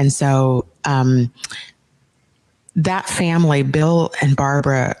 And so that family, Bill and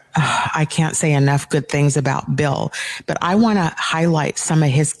Barbara, I can't say enough good things about Bill, but I want to highlight some of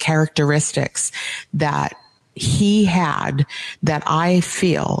his characteristics that he had that I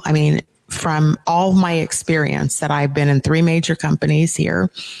feel, I mean, from all my experience that I've been in 3 major companies here,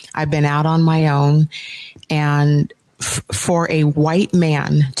 I've been out on my own, and for a white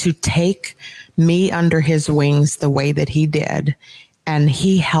man to take me under his wings the way that he did, and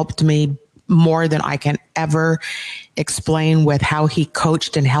he helped me more than I can ever explain with how he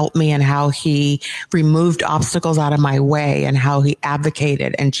coached and helped me and how he removed obstacles out of my way and how he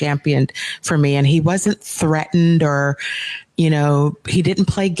advocated and championed for me. And he wasn't threatened or, you know, he didn't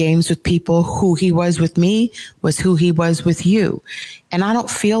play games with people. Who he was with me was who he was with you. And I don't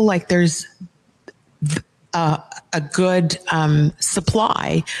feel like there's a good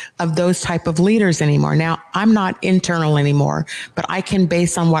supply of those type of leaders anymore. Now, I'm not internal anymore, but I can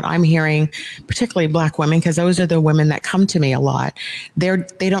base on what I'm hearing, particularly Black women, because those are the women that come to me a lot.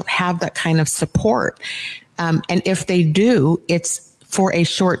 They don't have that kind of support. And if they do, it's for a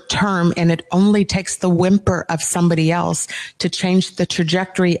short term, and it only takes the whimper of somebody else to change the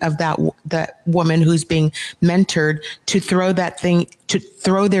trajectory of that woman who's being mentored to throw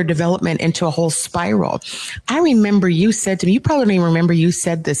their development into a whole spiral. I remember you said to me, you probably don't even remember you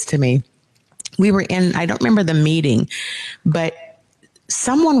said this to me. We were in, I don't remember the meeting, but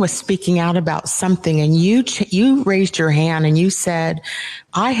someone was speaking out about something, and you raised your hand and you said,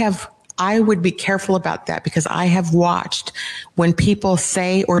 I would be careful about that because I have watched when people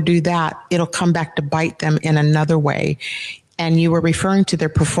say or do that, it'll come back to bite them in another way. And you were referring to their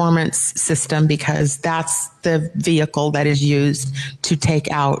performance system because that's the vehicle that is used to take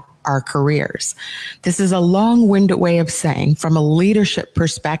out our careers. This is a long-winded way of saying, from a leadership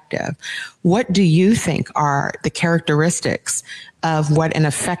perspective, what do you think are the characteristics of what an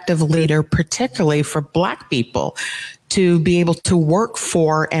effective leader, particularly for Black people, to be able to work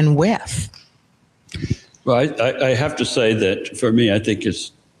for and with? Well, I have to say that for me, I think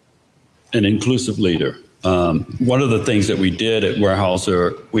it's an inclusive leader. One of the things that we did at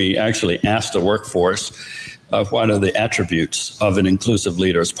Weyerhaeuser, we actually asked the workforce what are the attributes of an inclusive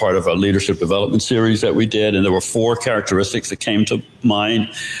leader as part of a leadership development series that we did. And there were 4 characteristics that came to mind.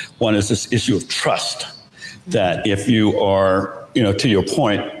 One is this issue of trust, that if you are, to your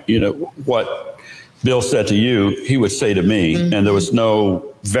point, what Bill said to you, he would say to me, and there was no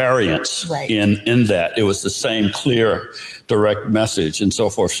variance in that. It was the same clear, direct message and so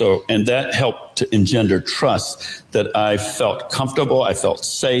forth. So, and that helped to engender trust, that I felt comfortable, I felt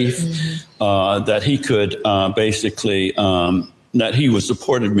safe, that he could basically, that he was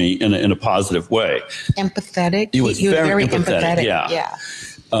supported me in a positive way. Empathetic. He was very empathetic. Yeah.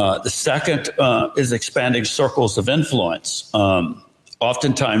 The second is expanding circles of influence.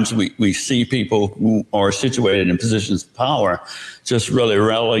 Oftentimes we see people who are situated in positions of power just really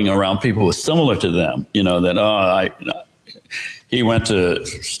rallying around people who are similar to them, he went to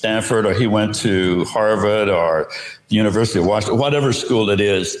Stanford or he went to Harvard or the University of Washington, whatever school it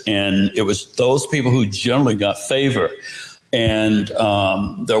is. And it was those people who generally got favor. And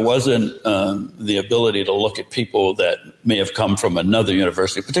there wasn't the ability to look at people that may have come from another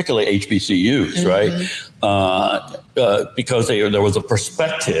university, particularly HBCUs, right? Because there was a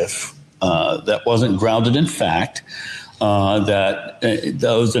perspective that wasn't grounded in fact, that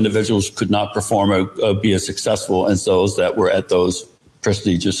those individuals could not perform or be as successful as those that were at those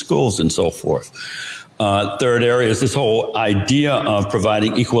prestigious schools and so forth. Third area is this whole idea of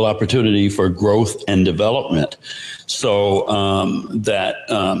providing equal opportunity for growth and development. So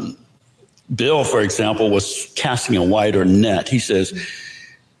that Bill, for example, was casting a wider net. He says,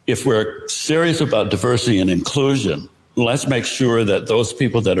 if we're serious about diversity and inclusion, let's make sure that those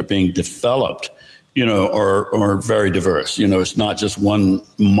people that are being developed, are very diverse. It's not just one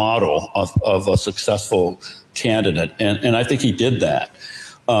model of a successful candidate. And I think he did that.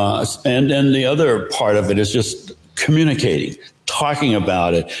 And then the other part of it is just communicating, talking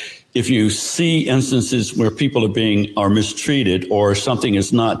about it. If you see instances where people are mistreated or something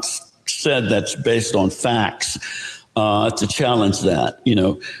is not said that's based on facts, to challenge that.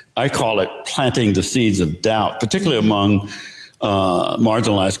 I call it planting the seeds of doubt, particularly among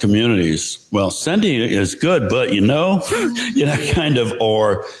marginalized communities. Well, Cindi is good, but kind of,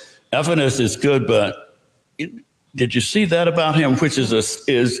 or Effenus is good, but did you see that about him? Which is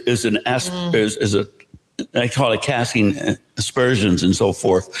I call it casting aspersions and so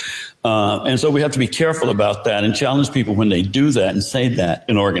forth. And so we have to be careful about that and challenge people when they do that and say that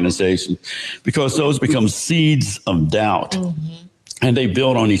in organizations, because those become seeds of doubt. And they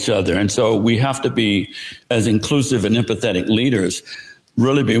build on each other. And so we have to be, as inclusive and empathetic leaders,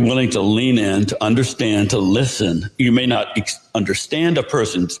 really be willing to lean in, to understand, to listen. You may not understand a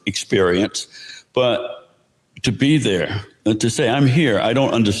person's experience, but to be there, to say, I'm here. I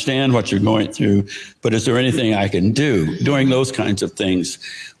don't understand what you're going through, but is there anything I can do? Doing those kinds of things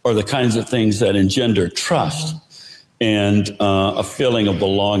are the kinds of things that engender trust and a feeling of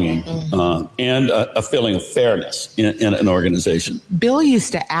belonging and a feeling of fairness in an organization. Bill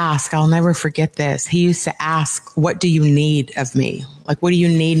used to ask, I'll never forget this. He used to ask, what do you need of me? Like, what do you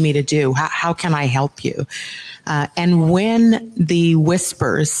need me to do? How can I help you? And when the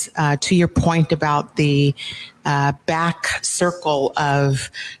whispers, to your point about the back circle of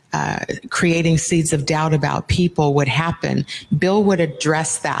creating seeds of doubt about people would happen, Bill would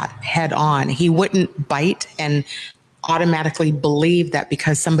address that head on. He wouldn't bite and automatically believe that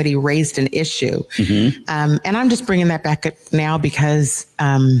because somebody raised an issue. And I'm just bringing that back up now because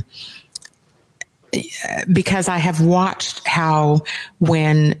I have watched how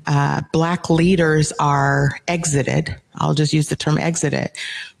when Black leaders are exited, I'll just use the term exited,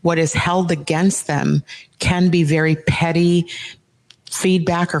 what is held against them can be very petty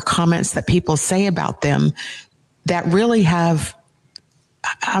feedback or comments that people say about them that really have,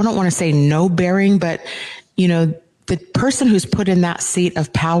 I don't want to say no bearing, but, the person who's put in that seat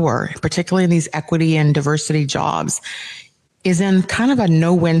of power, particularly in these equity and diversity jobs, is in kind of a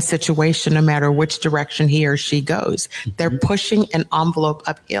no-win situation no matter which direction he or she goes. They're pushing an envelope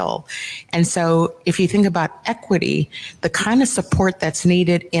uphill. And so if you think about equity, the kind of support that's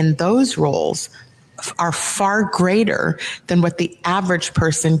needed in those roles are far greater than what the average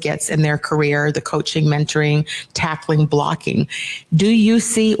person gets in their career, the coaching, mentoring, tackling, blocking. Do you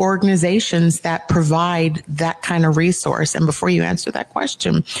see organizations that provide that kind of resource? And before you answer that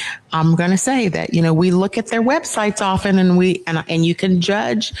question, I'm going to say that, we look at their websites often and you can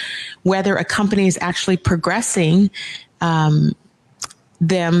judge whether a company is actually progressing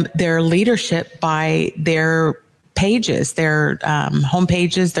their leadership by their pages, their home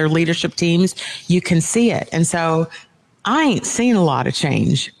pages, their leadership teams. You can see it. And so I ain't seen a lot of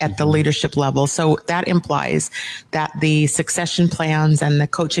change at the leadership level. So that implies that the succession plans and the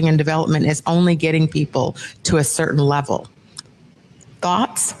coaching and development is only getting people to a certain level.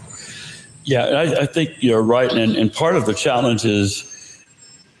 Thoughts? Yeah, I think you're right. And part of the challenge is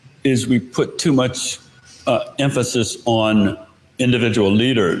we put too much emphasis on individual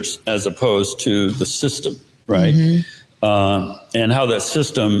leaders as opposed to the system. Right. And how that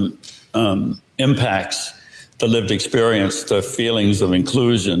system impacts the lived experience, the feelings of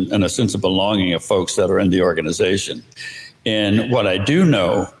inclusion and a sense of belonging of folks that are in the organization. And what I do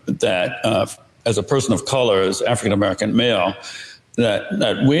know that as a person of color, as African-American male,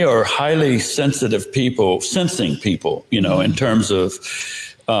 that we are highly sensitive people, sensing people, in terms of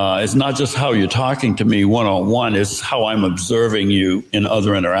it's not just how you're talking to me one-on-one, it's how I'm observing you in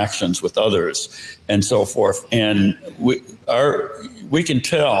other interactions with others and so forth. And we can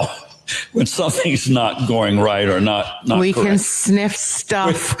tell when something's not going right or not we correct. Can sniff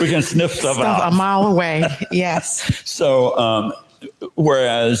stuff. We can sniff stuff out. A mile away, yes. So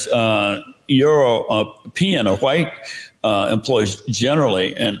whereas European or white employees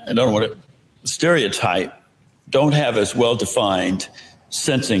generally, and I don't want to stereotype, don't have as well-defined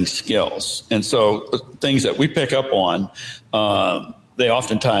sensing skills. And so things that we pick up on, they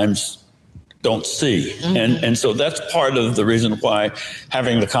oftentimes don't see. And so that's part of the reason why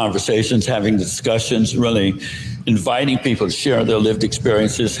having the conversations, having the discussions, really inviting people to share their lived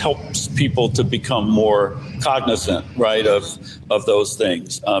experiences helps people to become more cognizant, right, of those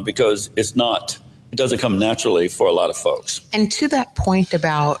things, because it doesn't come naturally for a lot of folks. And to that point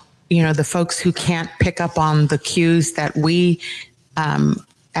about, the folks who can't pick up on the cues that we,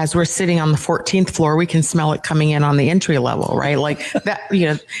 as we're sitting on the 14th floor, we can smell it coming in on the entry level, right? Like that,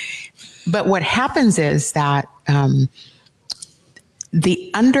 but what happens is that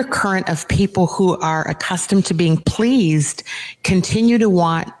the undercurrent of people who are accustomed to being pleased continue to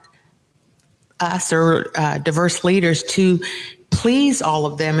want us or diverse leaders to please all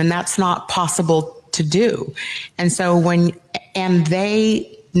of them, and that's not possible to do. And so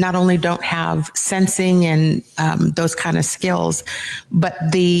they not only don't have sensing and those kind of skills, but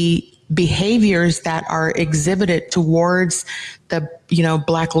the behaviors that are exhibited towards the,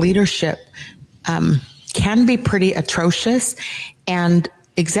 Black leadership can be pretty atrocious, and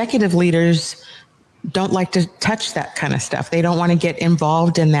executive leaders don't like to touch that kind of stuff. They don't want to get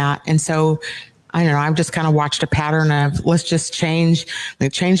involved in that. And so, I don't know, I've just kind of watched a pattern of let's just change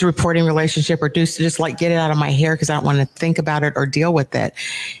the reporting relationship, or just like get it out of my hair because I don't want to think about it or deal with it.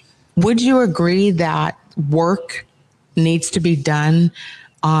 Would you agree that work needs to be done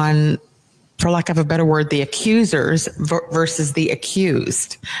on, for lack of a better word, the accusers versus the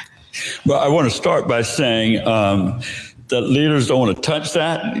accused? Well, I want to start by saying that leaders don't want to touch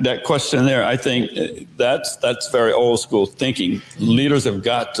that question there. I think that's very old school thinking. Leaders have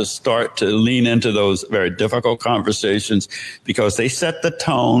got to start to lean into those very difficult conversations because they set the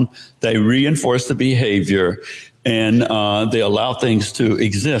tone, they reinforce the behavior, and they allow things to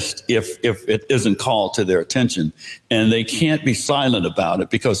exist if it isn't called to their attention. And they can't be silent about it,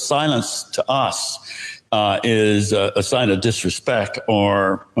 because silence to us is a sign of disrespect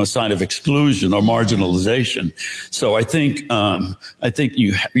or a sign of exclusion or marginalization. So I think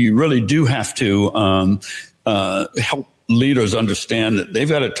you really do have to help leaders understand that they've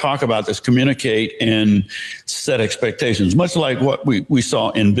got to talk about this, communicate, and set expectations, much like what we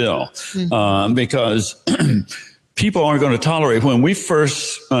saw in Bill, because people aren't going to tolerate. When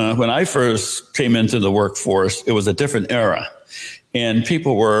I first came into the workforce, it was a different era. And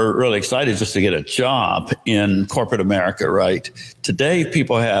people were really excited just to get a job in corporate America, right? Today,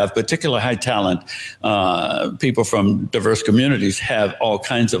 people have particular high talent. People from diverse communities have all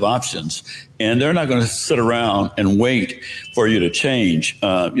kinds of options, and they're not going to sit around and wait for you to change.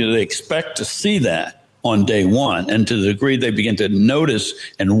 They expect to see that on day one. And to the degree they begin to notice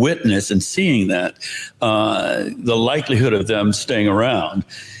and witness and seeing that, the likelihood of them staying around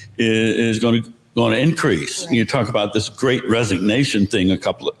is going to increase. Right. You talk about this great resignation thing a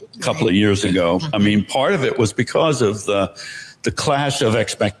couple of years ago. I mean, part of it was because of the clash of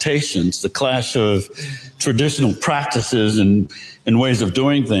expectations, the clash of traditional practices and ways of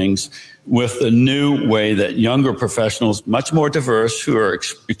doing things with the new way that younger professionals, much more diverse, who are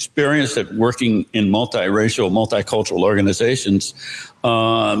experienced at working in multiracial, multicultural organizations,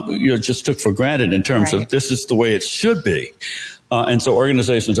 just took for granted in terms of this is the way it should be. And so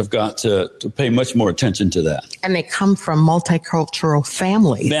organizations have got to pay much more attention to that. And they come from multicultural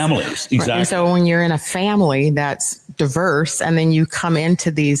families. Families, exactly. Right? And so when you're in a family that's diverse and then you come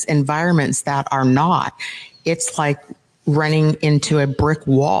into these environments that are not, it's like running into a brick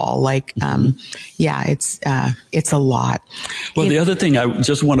wall. Like, it's a lot. Well, the other thing,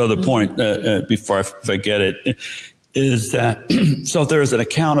 just one other point before I forget it, is that so there's an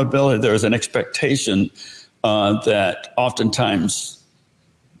accountability, there's an expectation that oftentimes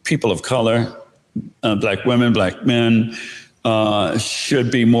people of color, Black women, Black men,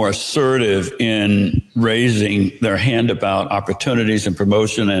 should be more assertive in raising their hand about opportunities and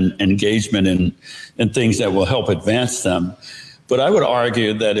promotion and engagement in things that will help advance them. But I would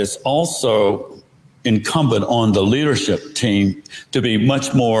argue that it's also incumbent on the leadership team to be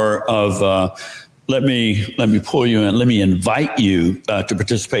much more of let me pull you in. Let me invite you to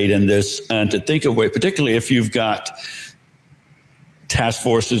participate in this, and to think of ways, particularly if you've got task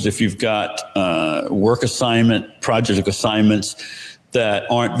forces, if you've got project assignments that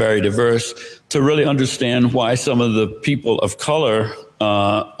aren't very diverse, to really understand why some of the people of color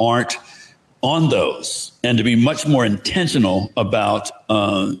aren't on those, and to be much more intentional about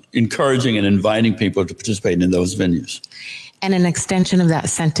encouraging and inviting people to participate in those venues. And an extension of that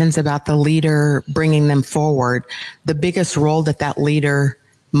sentence about the leader bringing them forward, the biggest role that leader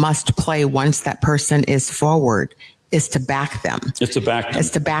must play once that person is forward is to back them. It's to back them.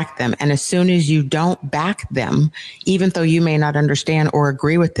 It's to back them. And as soon as you don't back them, even though you may not understand or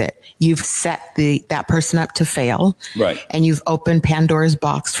agree with it, you've set that person up to fail. Right. And you've opened Pandora's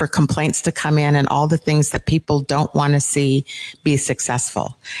box for complaints to come in and all the things that people don't want to see be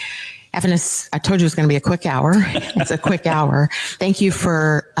successful. Effenus, I told you it was going to be a quick hour. It's a quick hour. Thank you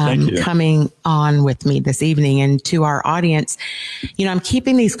for coming on with me this evening. And to our audience, I'm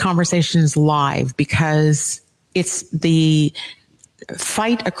keeping these conversations live because it's the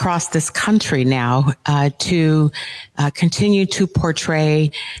fight across this country now to continue to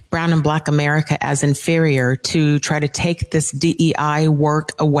portray brown and Black America as inferior, to try to take this DEI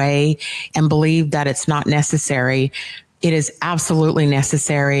work away and believe that it's not necessary. It is absolutely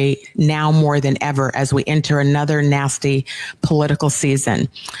necessary now more than ever as we enter another nasty political season.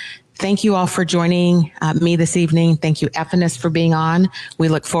 Thank you all for joining me this evening. Thank you, Effenus, for being on. We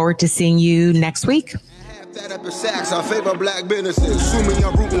look forward to seeing you next week. That up in sacks, I favor black businesses. Assuming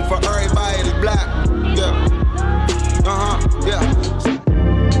I'm rooting for everybody that's black.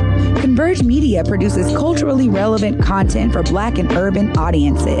 Converge Media produces culturally relevant content for Black and urban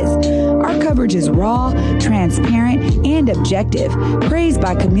audiences. Our coverage is raw, transparent, and objective, praised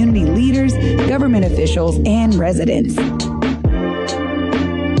by community leaders, government officials, and residents.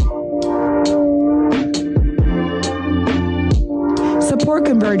 Support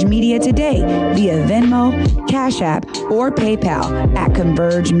Converge Media today via Venmo, Cash App, or PayPal at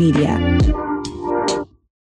Converge Media.